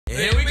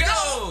Here we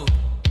go!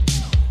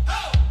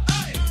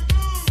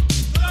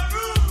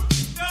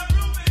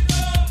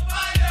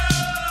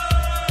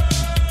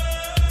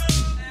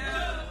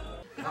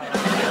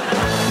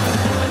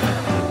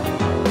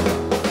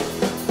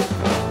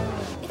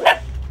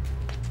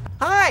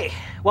 Hi!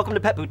 Welcome to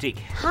Pet Boutique.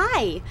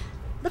 Hi!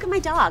 Look at my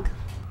dog.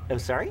 Oh,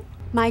 sorry?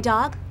 My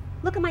dog?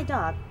 Look at my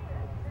dog.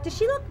 Does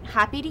she look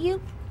happy to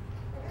you?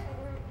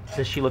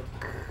 Does she look...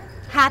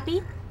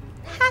 Happy?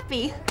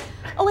 Happy?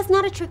 Oh, it's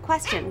not a trick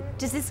question.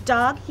 Does this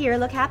dog here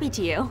look happy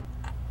to you?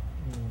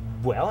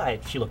 Well,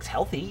 she looks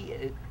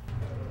healthy.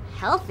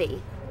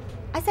 Healthy?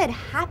 I said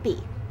happy.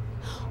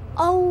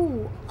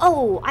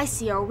 Oh, I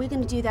see. Are we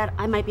gonna do that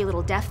I might be a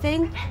little deaf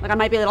thing? Like I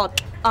might be a little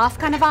off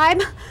kind of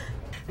vibe?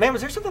 Ma'am,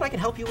 is there something I can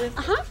help you with?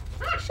 Uh-huh.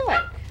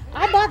 Sure.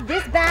 I bought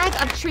this bag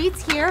of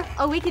treats here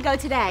a week ago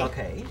today.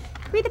 Okay.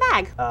 Read the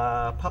bag.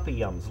 Puppy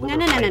yums.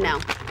 No.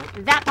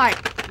 That part.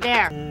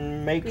 There.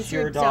 Makes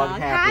your dog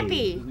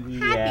happy.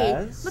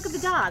 Happy. Look at the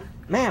dog.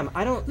 Ma'am,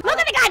 I don't... Look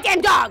at the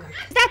goddamn dog!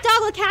 Does that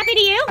dog look happy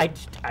to you?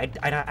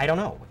 I don't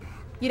know.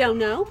 You don't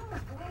know?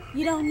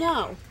 You don't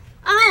know.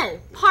 Oh,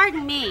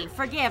 pardon me.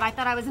 Forgive. I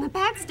thought I was in a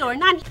pet store,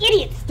 not an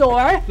idiot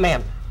store.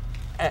 Ma'am,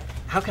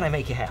 how can I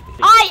make you happy?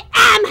 I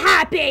am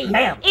happy!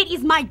 Ma'am! It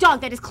is my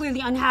dog that is clearly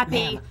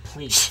unhappy. Ma'am,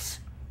 please.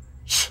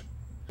 Shh.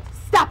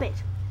 Stop it.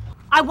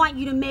 I want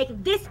you to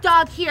make this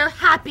dog here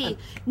happy.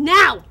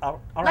 Now! All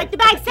right. Like the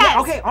bag says.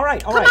 Yeah, okay, all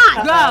right. Come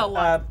on,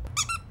 go!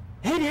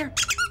 Hey there.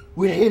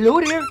 Well,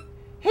 hello there.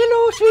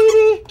 Hello,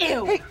 sweetie.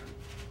 Ew. Hey.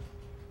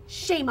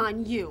 Shame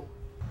on you.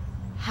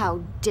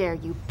 How dare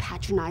you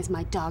patronize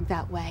my dog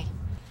that way?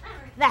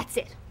 That's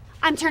it.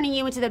 I'm turning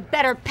you into the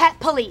better pet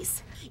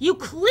police. You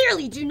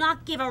clearly do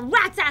not give a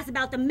rat's ass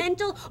about the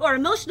mental or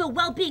emotional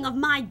well-being of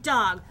my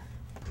dog.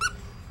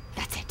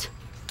 That's it.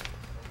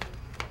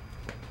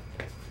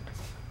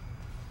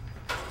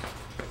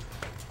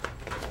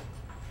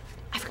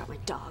 I forgot my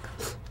dog.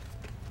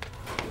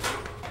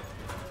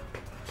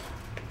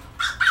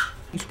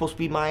 You supposed to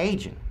be my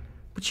agent,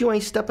 but you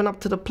ain't stepping up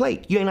to the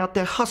plate. You ain't out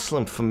there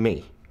hustling for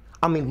me.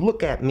 I mean,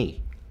 look at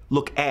me.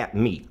 Look at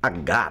me. I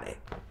got it.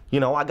 You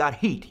know, I got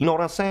heat. You know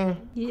what I'm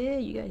saying? Yeah,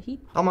 you got heat.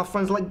 All my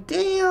friends like,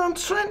 damn,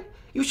 Trent,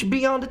 you should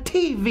be on the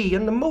TV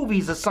in the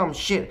movies or some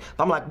shit.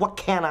 I'm like, what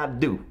can I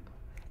do?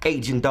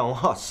 Agent don't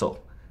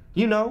hustle.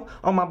 You know,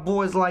 all my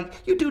boys like,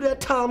 you do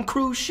that Tom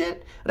Cruise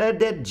shit,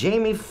 that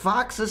Jamie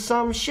Foxx or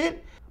some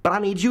shit, but I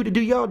need you to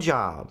do your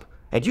job.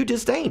 And you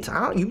just ain't.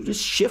 You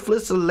just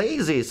shiftless or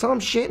lazy or some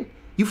shit.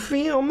 You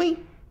feel me?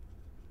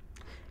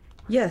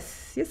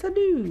 Yes, I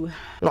do.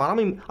 No, I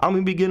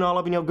mean be getting all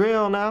up in your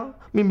grill now.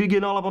 I mean be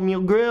getting all up on your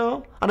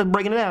grill. I'm just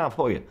breaking it down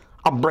for you.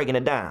 I'm breaking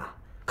it down.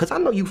 Cause I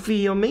know you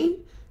feel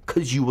me.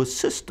 Cause you a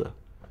sister.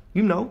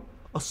 You know,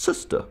 a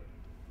sister.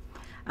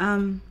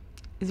 Is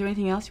there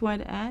anything else you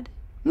wanted to add?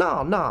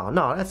 No,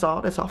 that's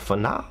all for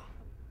now.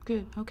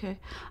 Good, okay.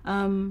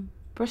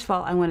 First of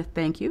all, I want to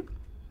thank you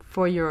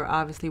for your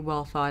obviously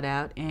well thought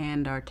out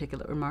and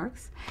articulate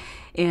remarks.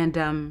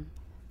 And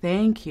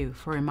thank you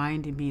for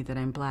reminding me that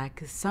I'm black,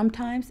 because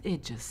sometimes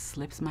it just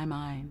slips my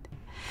mind.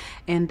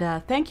 And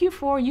thank you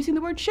for using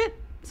the word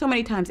shit so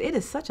many times. It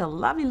is such a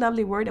lovely,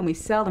 lovely word, and we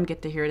seldom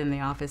get to hear it in the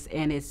office,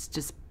 and it's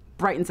just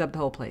brightens up the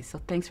whole place. So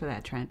thanks for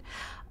that, Trent.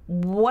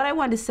 What I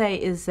wanted to say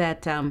is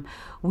that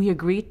we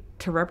agreed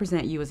to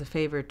represent you as a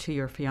favor to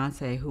your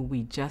fiance, who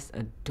we just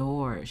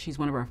adore. She's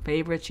one of our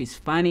favorites. She's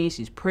funny,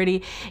 she's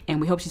pretty, and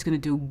we hope she's going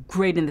to do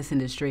great in this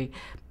industry.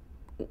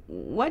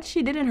 What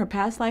she did in her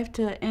past life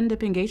to end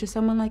up engaged with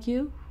someone like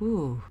you,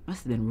 ooh,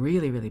 must have been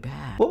really, really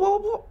bad.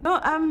 Whoa.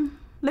 No,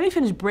 let me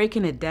finish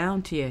breaking it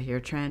down to you here,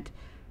 Trent.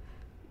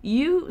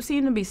 You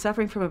seem to be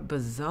suffering from a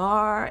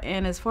bizarre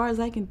and, as far as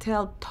I can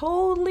tell,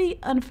 totally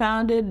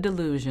unfounded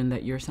delusion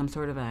that you're some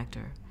sort of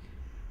actor.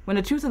 When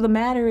the truth of the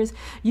matter is,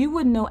 you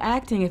wouldn't know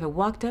acting if it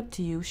walked up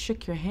to you,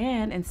 shook your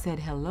hand, and said,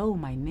 hello,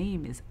 my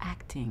name is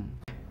acting.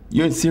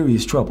 You're in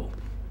serious trouble.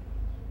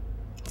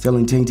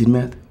 Selling tainted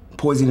meth,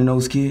 poisoning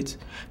those kids.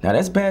 Now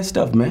that's bad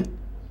stuff, man.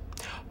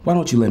 Why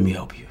don't you let me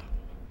help you?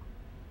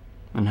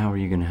 And how are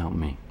you gonna help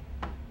me?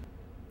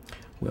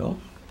 Well,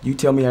 you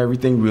tell me how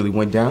everything really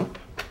went down.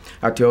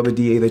 I tell the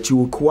DA that you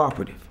were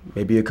cooperative.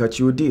 Maybe he'll cut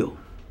you a deal,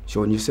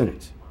 shorten your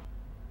sentence.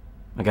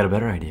 I got a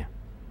better idea.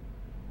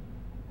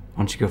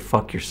 Why don't you go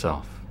fuck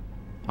yourself,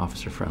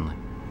 Officer Friendly?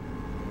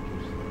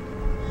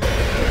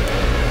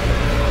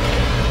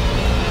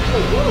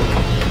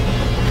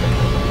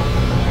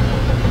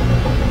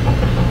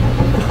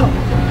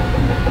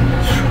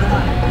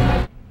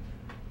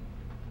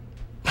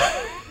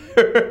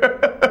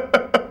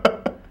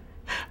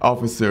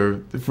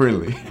 Officer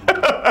Friendly.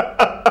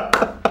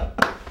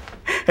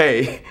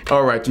 Hey,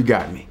 all right, you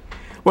got me.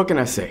 What can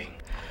I say?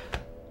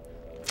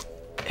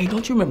 Hey,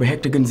 don't you remember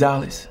Hector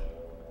Gonzalez?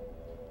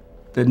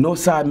 The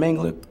Northside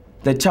Mangler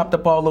that chopped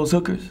up all those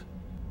hookers?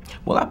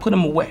 Well, I put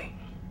him away.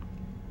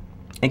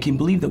 And can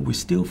believe that we're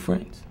still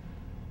friends.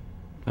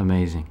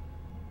 Amazing.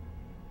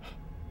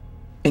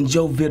 And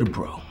Joe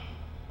Vitterbro,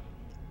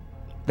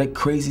 that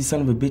crazy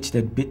son of a bitch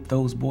that bit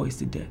those boys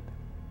to death.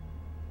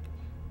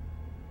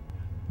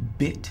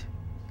 bit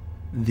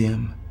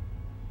them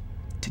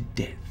to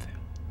death.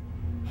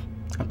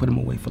 I put them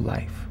away for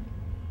life.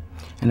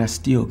 And I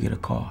still get a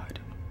card.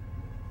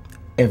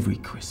 Every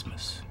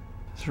Christmas.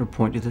 Is there a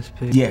point to this,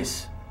 Pig?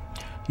 Yes.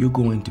 You're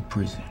going to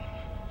prison.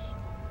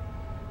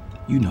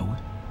 You know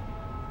it.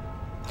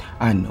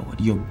 I know it.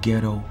 Your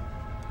ghetto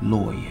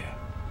lawyer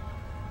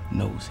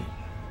knows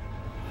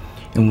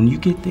it. And when you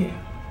get there,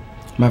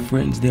 my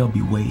friends, they'll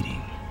be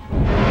waiting.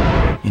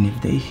 And if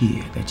they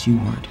hear that you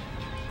weren't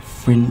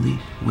friendly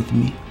with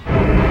me,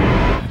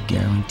 I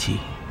guarantee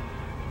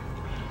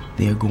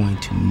they're going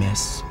to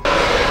mess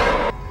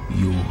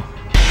your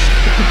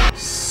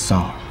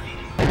sorry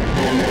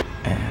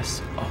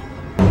ass up.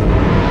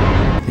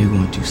 They're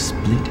going to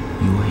split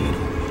your head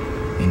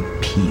open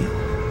and peel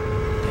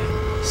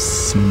that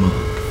smug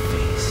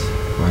face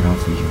right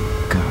off of your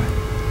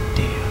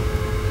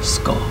goddamn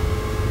skull.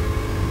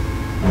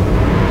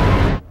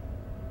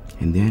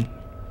 And then,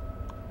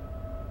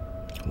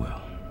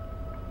 well,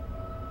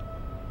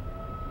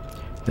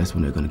 that's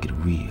when they're gonna get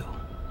real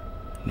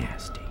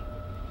nasty.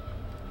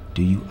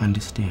 Do you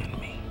understand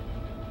me?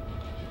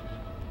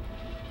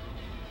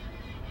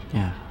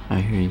 Yeah,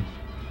 I hear you.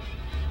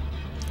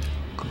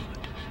 Good.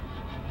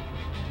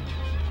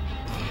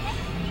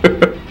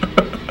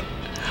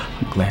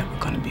 I'm glad we're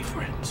gonna be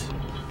friends.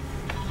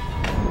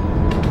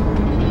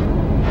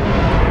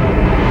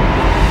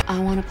 I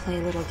want to play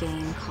a little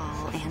game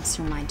called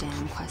Answer My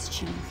Damn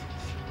Question.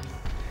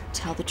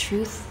 Tell the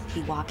truth,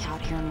 you walk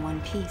out here in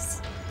one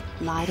piece.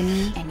 Lie to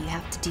me, and you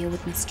have to deal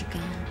with Mr.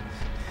 Gunn.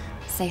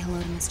 Say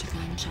hello to Mr.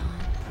 Gunn, John.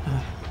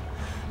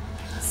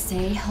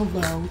 Say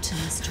hello to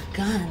Mr.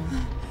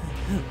 Gunn.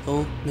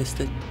 Oh,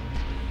 Mr.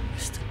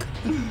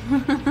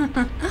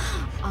 Gunn.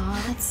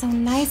 Aw, that's so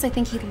nice. I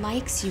think he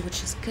likes you,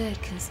 which is good,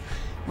 because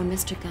when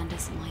Mr. Gunn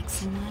doesn't like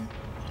someone,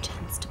 he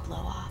tends to blow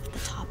off the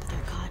top of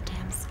their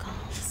goddamn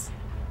skulls.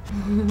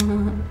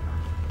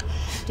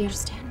 Do you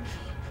understand me?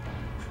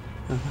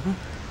 Uh-huh.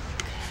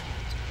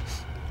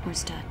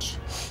 Where's Dutch?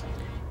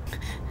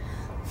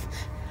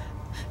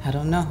 I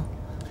don't know.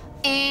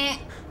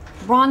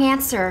 Wrong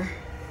answer.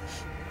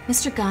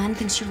 Mr. Gunn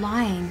thinks you're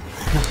lying.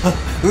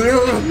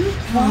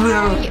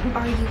 Why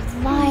are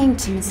you lying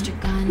to Mr.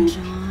 Gunn,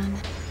 John?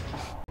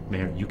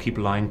 Mayor, you keep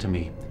lying to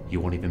me, you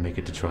won't even make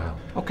it to trial.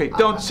 Okay,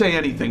 don't say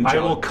anything, John. I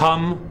will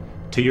come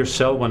to your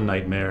cell one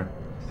night, Mayor,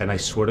 and I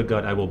swear to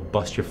God, I will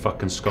bust your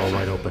fucking skull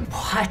right open.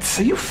 What?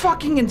 Are you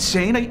fucking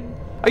insane?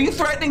 Are you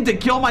threatening to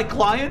kill my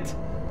client?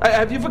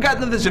 Have you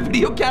forgotten that there's a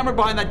video camera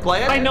behind that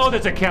glass? I know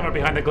there's a camera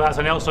behind the glass,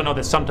 and I also know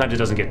that sometimes it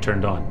doesn't get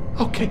turned on.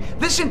 Okay,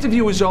 this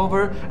interview is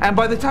over, and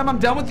by the time I'm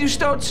done with you,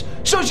 Stoats,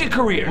 so's your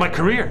career. My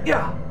career?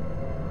 Yeah.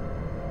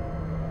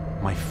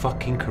 My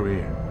fucking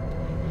career?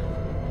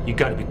 You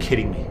gotta be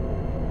kidding me.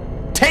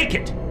 Take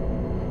it!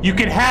 You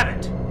can have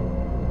it!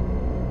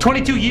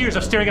 22 years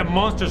of staring at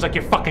monsters like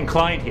your fucking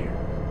client here.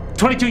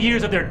 22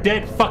 years of their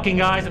dead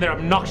fucking eyes and their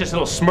obnoxious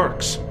little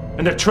smirks.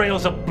 And their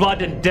trails of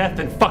blood and death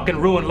and fucking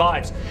ruined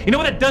lives. You know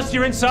what that does to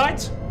your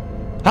insides?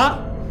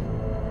 Huh?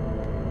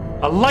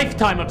 A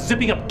lifetime of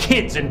zipping up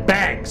kids in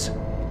bags.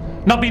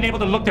 Not being able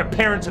to look their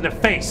parents in the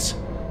face.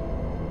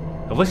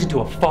 I've listened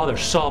to a father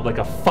sob like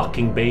a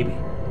fucking baby.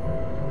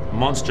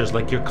 Monsters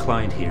like your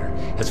client here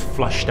has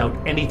flushed out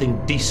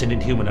anything decent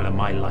and human out of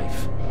my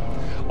life.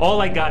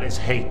 All I got is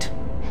hate.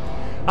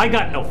 I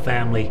got no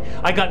family.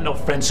 I got no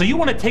friends. So you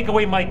want to take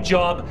away my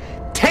job?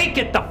 Take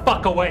it the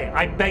fuck away,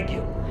 I beg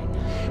you.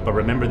 But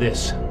remember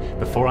this,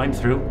 before I'm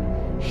through,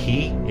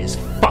 he is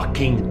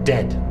fucking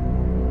dead.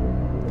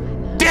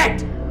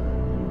 Dead!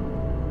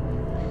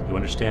 You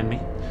understand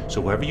me?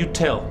 So whoever you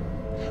tell,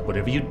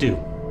 whatever you do,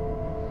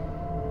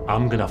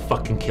 I'm gonna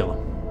fucking kill him.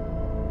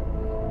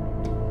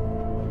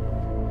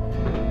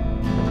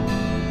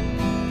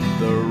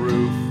 The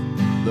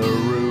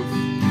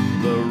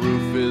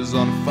roof is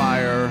on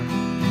fire.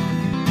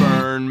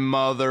 Burn,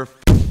 mother.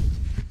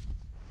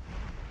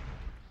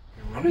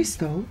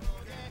 Crystal?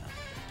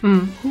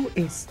 Who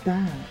is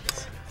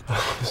that?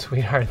 Oh,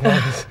 sweetheart,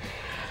 that is...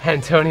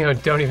 Antonio,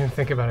 don't even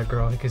think about it,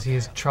 girl, because he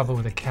has trouble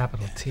with a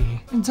capital T.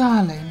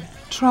 Darling,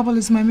 Trouble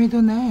is my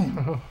middle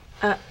name.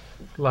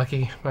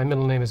 Lucky. My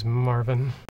middle name is Marvin.